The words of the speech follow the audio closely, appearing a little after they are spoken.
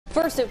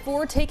First at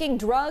 4, taking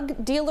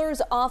drug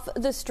dealers off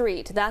the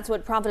street. That's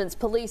what Providence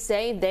police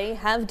say they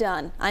have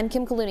done. I'm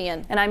Kim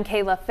Kalunian. And I'm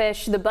Kayla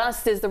Fish. The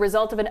bust is the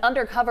result of an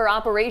undercover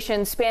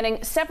operation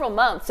spanning several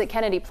months at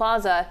Kennedy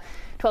Plaza.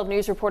 12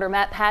 News reporter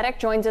Matt Paddock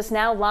joins us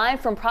now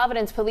live from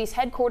Providence Police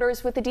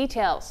Headquarters with the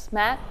details.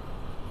 Matt?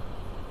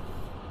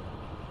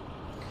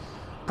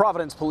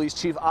 Providence Police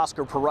Chief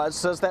Oscar Perez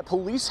says that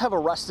police have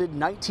arrested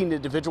 19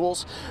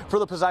 individuals for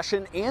the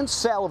possession and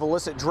sale of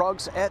illicit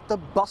drugs at the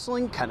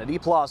bustling Kennedy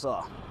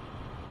Plaza.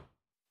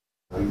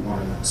 We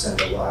want to send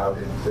a loud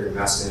and clear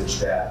message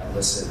that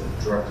illicit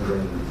drug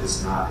dealing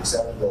is not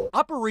acceptable.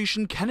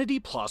 Operation Kennedy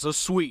Plaza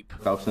sweep.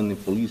 Outstanding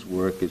police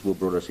work is what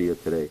brought us here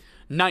today.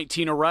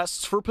 19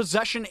 arrests for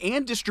possession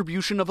and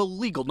distribution of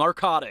illegal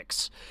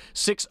narcotics.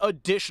 6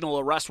 additional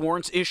arrest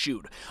warrants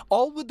issued,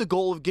 all with the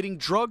goal of getting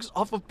drugs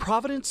off of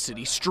Providence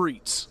City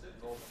streets.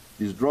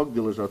 These drug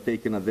dealers are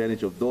taking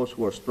advantage of those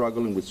who are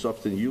struggling with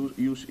substance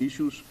use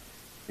issues,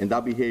 and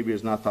that behavior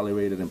is not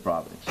tolerated in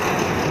Providence.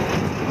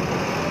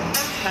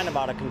 Kind of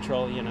out of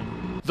control, you know.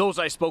 Those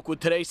I spoke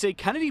with today say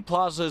Kennedy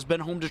Plaza has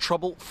been home to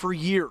trouble for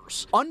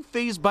years,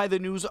 unfazed by the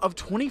news of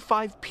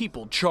 25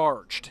 people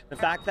charged. The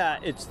fact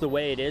that it's the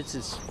way it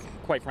is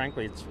quite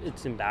frankly,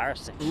 it's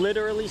embarrassing.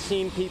 Literally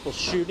seeing people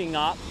shooting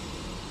up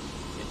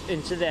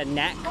into their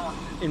neck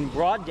in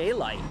broad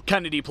daylight.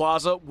 Kennedy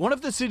Plaza, one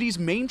of the city's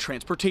main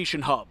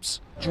transportation hubs.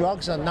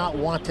 Drugs are not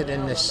wanted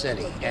in this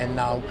city, and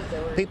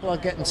people are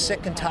getting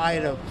sick and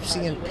tired of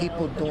seeing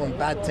people doing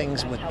bad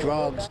things with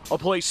drugs. A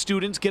place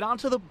students get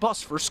onto the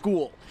bus for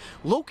school,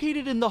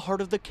 located in the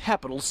heart of the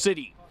capital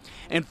city.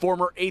 And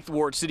former 8th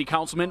Ward City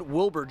Councilman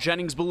Wilbur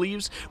Jennings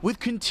believes with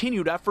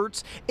continued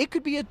efforts, it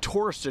could be a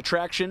tourist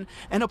attraction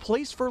and a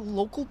place for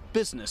local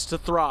business to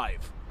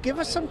thrive. Give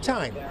us some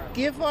time.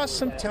 Give us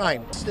some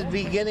time. It's the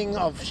beginning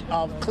of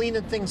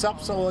cleaning things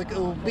up so it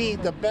will be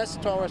the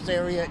best tourist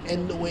area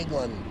in New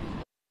England.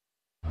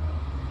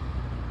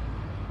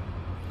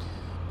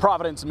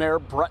 Providence Mayor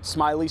Brett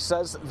Smiley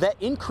says that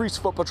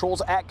increased foot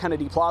patrols at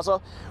Kennedy Plaza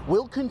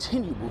will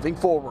continue moving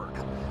forward.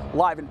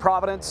 Live in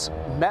Providence,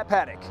 Matt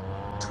Paddock,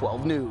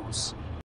 12 News.